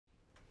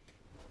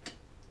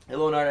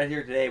Hello, Nard,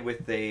 here today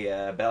with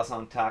a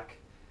Balisong Talk.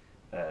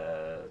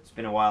 It's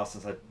been a while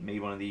since I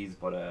made one of these,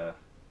 but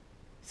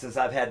since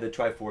I've had the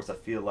triforce, I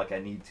feel like I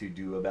need to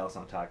do a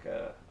Balisong Talk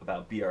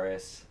about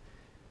BRS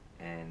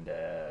and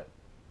the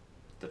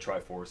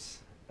triforce.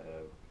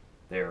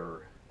 There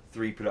are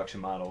three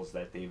production models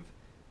that they've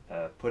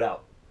put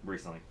out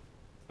recently,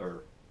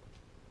 or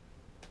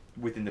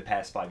within the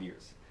past 5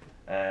 years.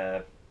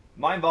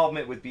 My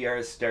involvement with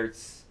BRS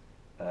starts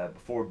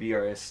before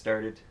BRS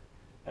started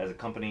as a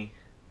company.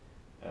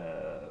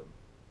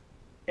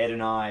 Ed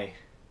and I've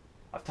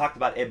talked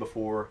about Ed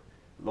before,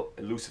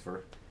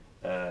 Lucifer.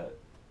 Uh,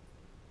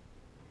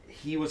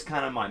 he was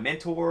kind of my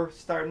mentor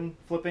starting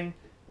flipping.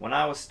 When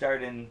I was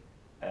starting,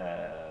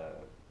 I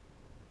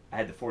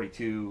had the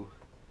 42,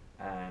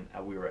 and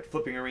we were at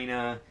Flipping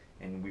Arena,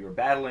 and we were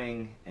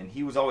battling, and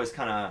he was always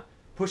kind of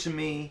pushing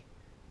me,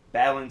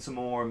 battling some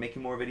more,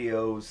 making more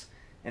videos,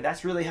 and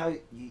that's really how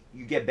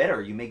you get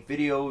better. You make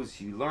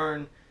videos, you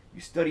learn, you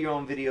study your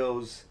own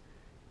videos,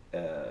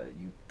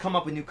 you come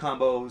up with new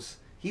combos.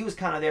 He was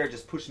kind of there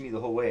just pushing me the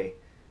whole way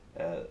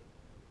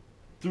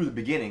through the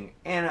beginning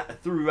and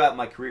throughout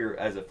my career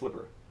as a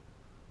flipper.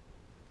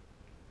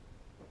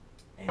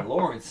 And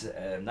Lawrence,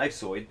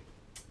 Knifesoid,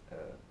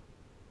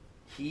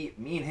 me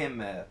and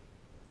him,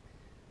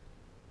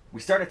 we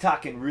started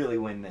talking really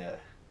when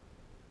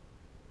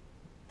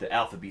the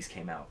Alpha Beast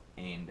came out,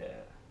 and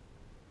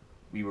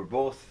we were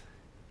both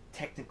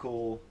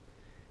technical.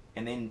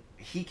 And then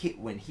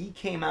when he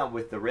came out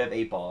with the Rev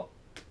 8 ball,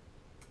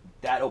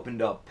 that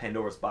opened up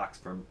Pandora's box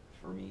for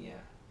me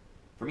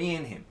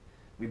and him.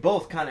 We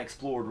both kind of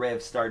explored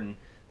Rev starting.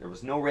 There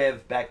was no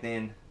Rev back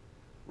then,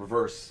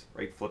 reverse,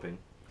 right, flipping.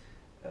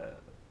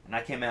 And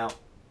I came out,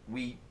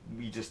 we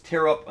just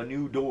tear up a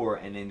new door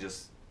and then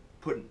just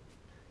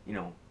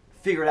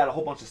figured out a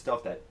whole bunch of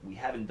stuff that we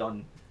haven't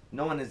done,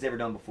 no one has ever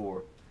done before.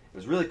 It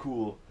was really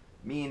cool.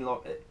 Me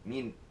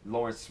and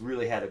Lawrence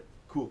really had a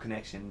cool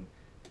connection,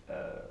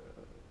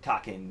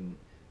 talking,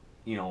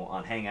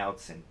 on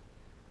Hangouts and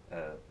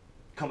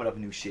coming up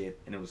with new shit,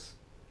 and it was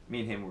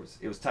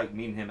tight.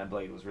 Me and him at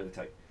Blade was really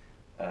tight.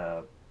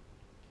 But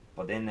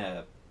then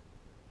Ed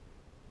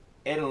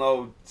and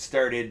Lo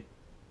started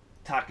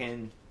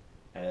talking.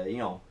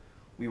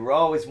 We were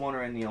always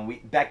wondering.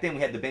 Back then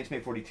we had the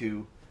Benchmade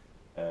 42.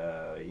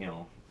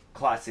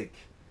 Classic.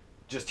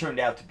 Just turned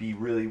out to be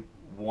really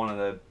one of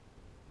the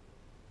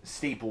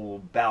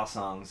staple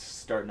Balisongs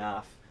starting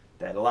off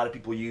that a lot of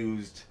people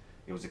used.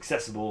 It was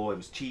accessible. It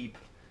was cheap.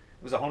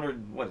 It was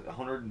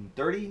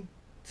 130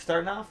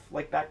 starting off,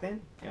 like back then,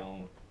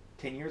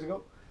 10 years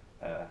ago.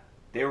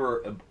 They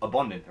were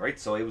abundant, right?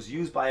 So it was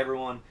used by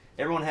everyone.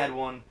 Everyone had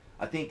one.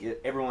 I think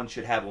everyone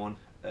should have one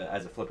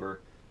as a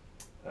flipper.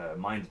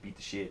 Mine's beat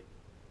the shit.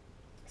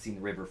 Seen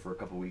the river for a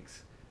couple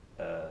weeks.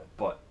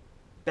 But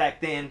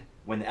back then,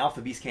 when the Alpha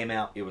Beast came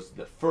out, it was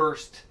the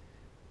first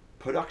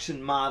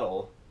production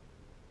model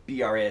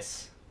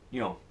BRS.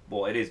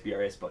 Well, it is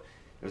BRS, but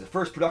it was the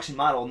first production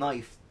model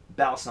knife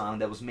Balisong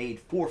that was made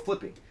for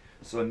flipping.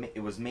 So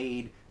it was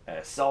made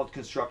solid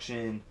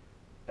construction,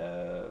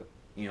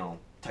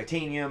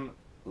 titanium,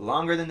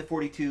 longer than the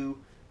 42,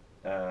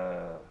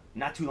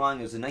 not too long.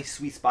 It was a nice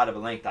sweet spot of a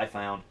length, I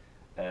found.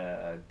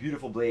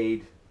 Beautiful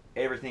blade.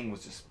 Everything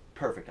was just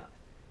perfect on it.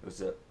 It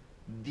was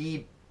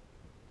the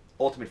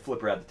ultimate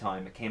flipper at the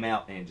time. It came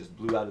out and it just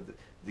blew out of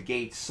the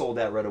gate, sold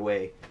out right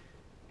away.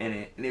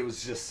 And it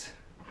was just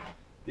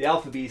the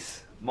Alpha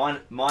Beast.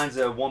 Mine's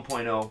a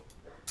 1.0,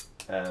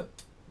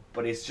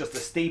 but it's just a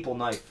staple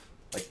knife.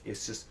 Like,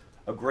 it's just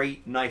a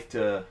great knife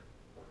to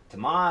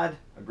mod,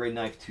 a great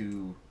knife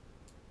to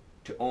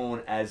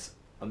own as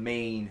a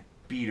main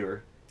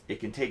beater. It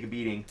can take a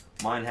beating.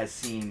 Mine has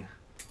seen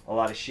a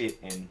lot of shit,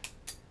 and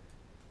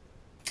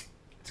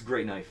it's a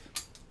great knife.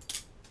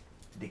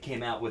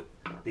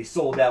 They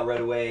sold out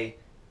right away.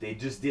 They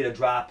just did a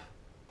drop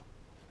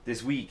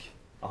this week,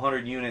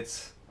 100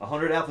 units,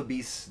 100 Alpha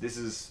Beasts. This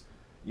is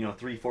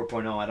 3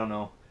 4.0, I don't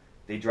know.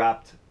 They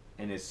dropped,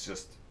 and it's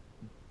just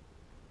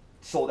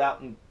sold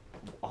out in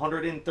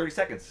 130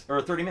 seconds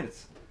or 30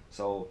 minutes.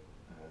 So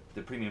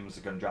the premiums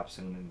are going to drop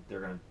soon, and they're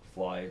going to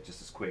fly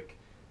just as quick.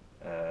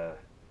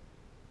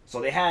 So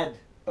they had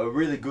a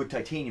really good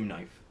titanium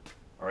knife,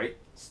 all right,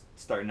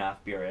 starting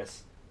off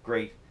BRS,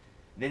 great.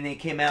 Then they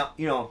came out.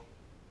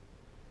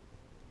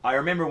 I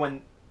remember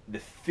when the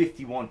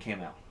 51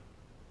 came out.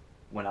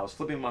 When I was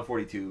flipping my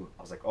 42,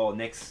 I was like, oh,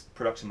 next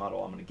production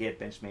model I'm going to get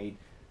Benchmade.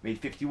 Made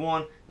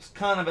 51. It was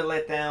kind of a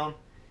letdown.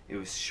 It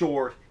was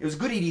short. It was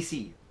good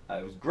EDC.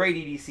 It was great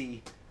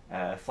EDC.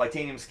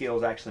 Flightanium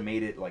scales actually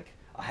made it like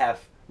a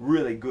half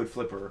really good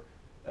flipper.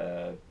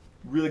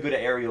 Really good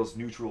at aerials,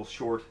 neutral,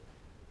 shorter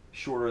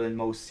than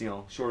most,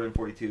 shorter than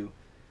 42.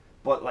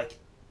 But like,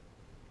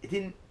 it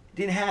didn't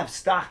have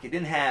stock. It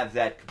didn't have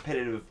that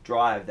competitive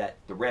drive that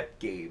the Rep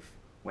gave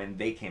when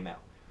they came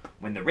out.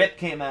 When the Rep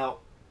came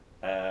out,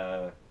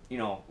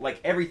 like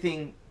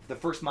everything, the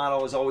first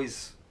model is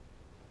always,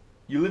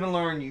 you live and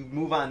learn, you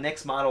move on.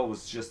 Next model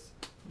was just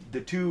the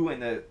two,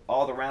 and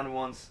all the round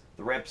ones,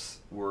 the Reps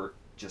were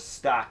just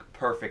stock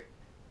perfect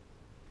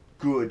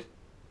good,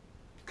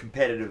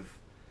 competitive.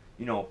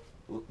 You know,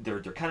 they're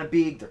kind of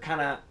big. They're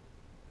kind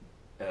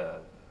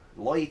of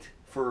light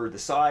for the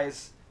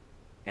size,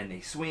 and they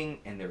swing,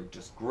 and they're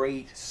just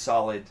great,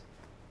 solid,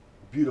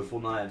 beautiful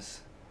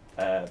knives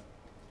that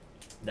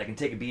can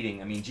take a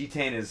beating. I mean,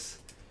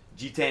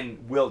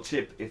 G10 will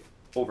chip if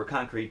over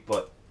concrete,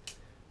 but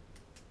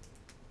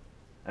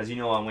as you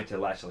know, I went to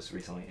Latchless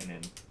recently, and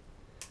then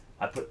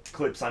I put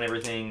clips on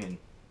everything.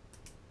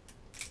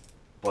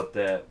 But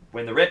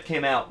when the Rep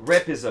came out,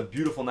 Rep is a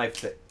beautiful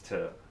knife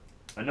to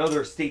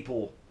another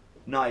staple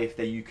knife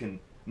that you can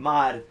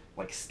mod,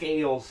 like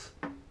scales,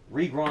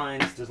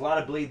 regrinds. There's a lot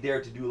of blade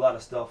there to do a lot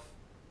of stuff.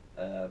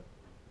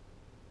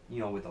 You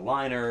know, with the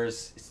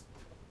liners. It's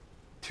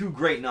two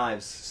great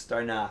knives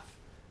starting off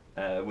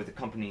with the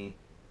company.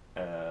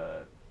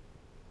 And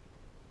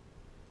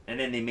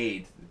then they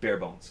made Bare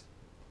Bones.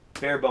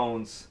 Bare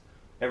Bones,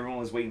 everyone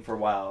was waiting for a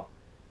while.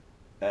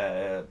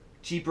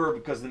 Cheaper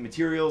because of the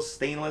materials,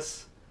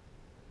 stainless.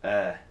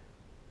 It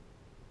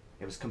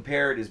was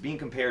being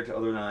compared to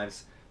other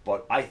knives,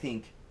 but I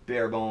think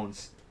Bare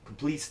Bones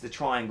completes the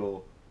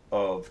triangle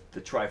of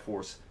the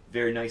Triforce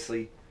very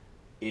nicely.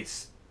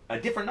 It's a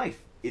different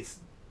knife. It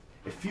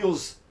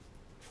feels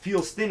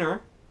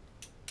thinner,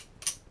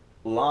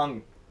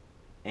 long,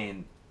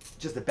 and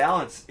just the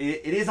balance.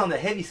 It is on the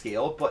heavy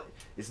scale, but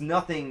it's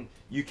nothing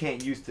you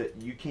can't use to.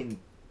 You can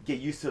get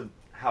used to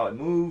how it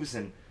moves,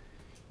 and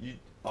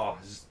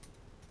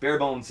Bare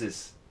Bones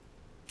is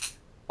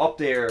up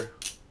there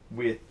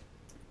with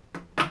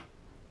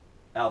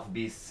Alpha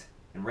Beast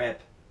and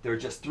Rep. They're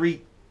just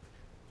three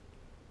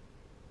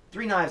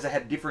knives that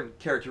have different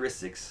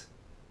characteristics,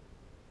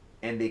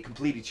 and they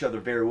complete each other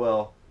very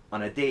well.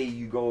 On a day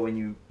you go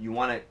and you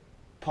want to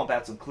pump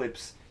out some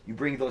clips, you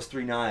bring those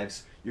three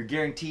knives. You're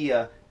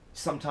guaranteed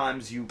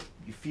sometimes you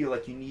feel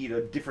like you need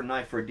a different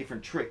knife for a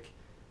different trick.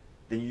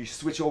 Then you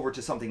switch over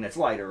to something that's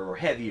lighter or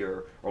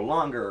heavier or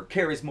longer, or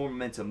carries more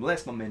momentum,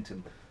 less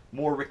momentum,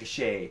 more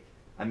ricochet.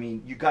 I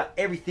mean, you got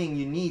everything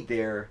you need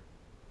there,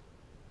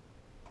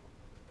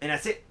 and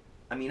that's it.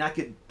 I mean, I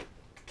could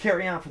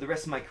carry on for the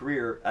rest of my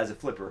career as a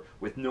flipper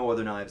with no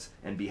other knives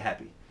and be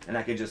happy. And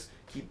I could just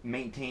keep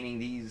maintaining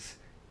these,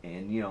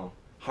 and you know,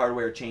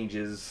 hardware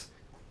changes,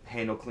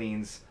 handle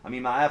cleans. I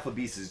mean, my Alpha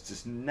Beast is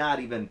just not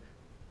even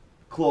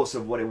close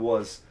of what it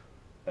was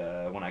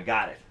when I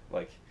got it.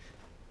 Like,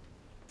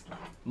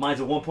 mine's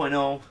a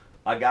 1.0.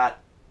 I got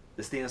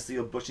the stainless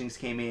steel bushings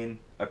came in.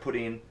 I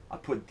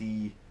put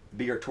the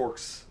bigger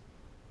Torx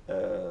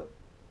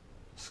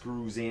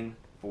screws in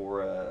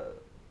for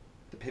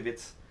the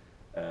pivots.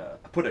 I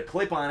put a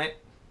clip on it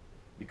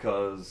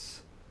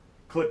because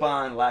clip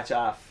on, latch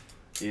off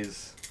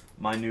is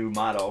my new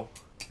motto.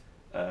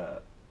 I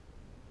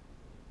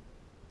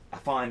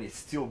find it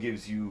still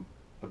gives you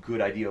a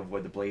good idea of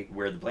where the blade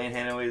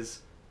handle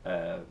is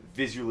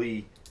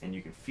visually, and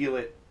you can feel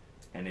it,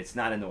 and it's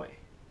not in the way,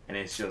 and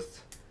it's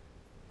just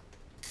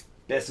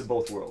best of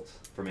both worlds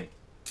for me.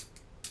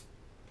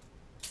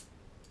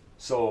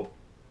 So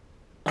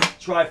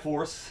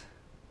Triforce,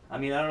 I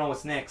mean, I don't know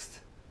what's next.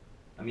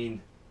 I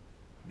mean,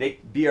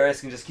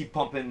 BRS can just keep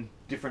pumping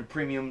different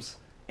premiums,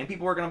 and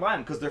people are gonna buy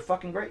them because they're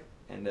fucking great.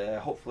 And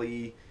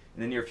hopefully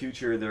in the near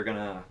future they're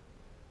gonna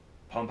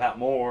pump out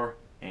more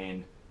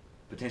and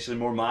potentially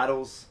more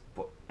models.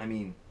 But I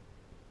mean,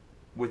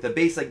 with a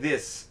base like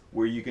this,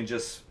 where you can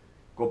just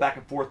go back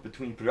and forth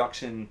between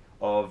production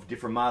of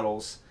different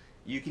models,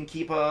 you can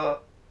keep a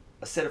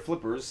set of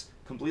flippers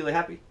completely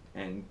happy.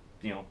 And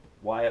you know,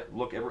 why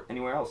look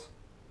anywhere else?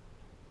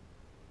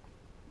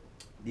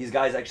 These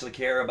guys actually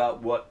care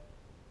about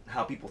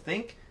how people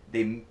think.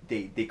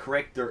 They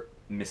correct their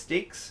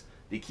mistakes.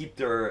 They keep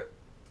their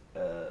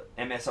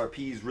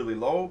MSRPs really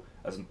low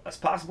as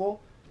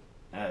possible.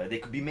 They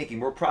could be making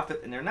more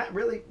profit, and they're not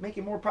really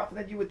making more profit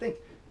than you would think.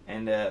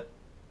 And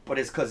but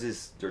it's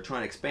because they're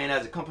trying to expand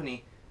as a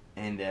company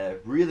and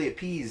really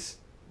appease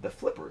the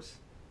flippers.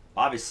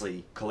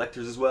 Obviously,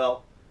 collectors as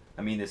well.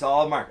 I mean, it's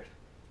all market.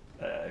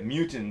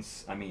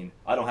 Mutants. I mean,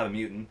 I don't have a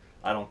mutant.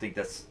 I don't think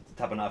that's the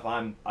type of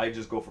knife I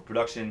just go for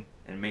production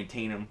and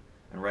maintain them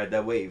and ride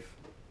that wave.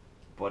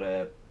 But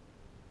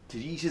to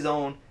each his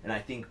own, and I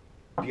think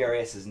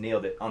BRS has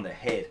nailed it on the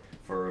head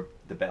for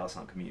the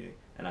Balisong community.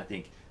 And I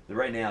think that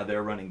right now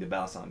they're running the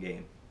Balisong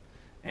game,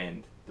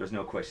 and there's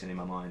no question in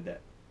my mind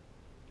that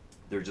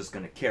they're just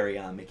going to carry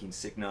on making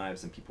sick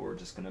knives, and people are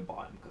just going to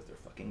buy them because they're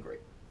fucking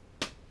great.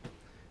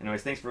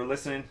 Anyways, thanks for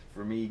listening.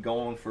 For me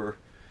going for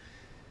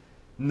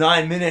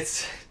 9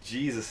 minutes.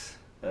 Jesus.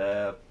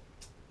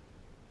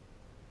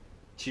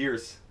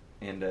 Cheers,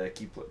 and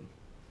keep flipping.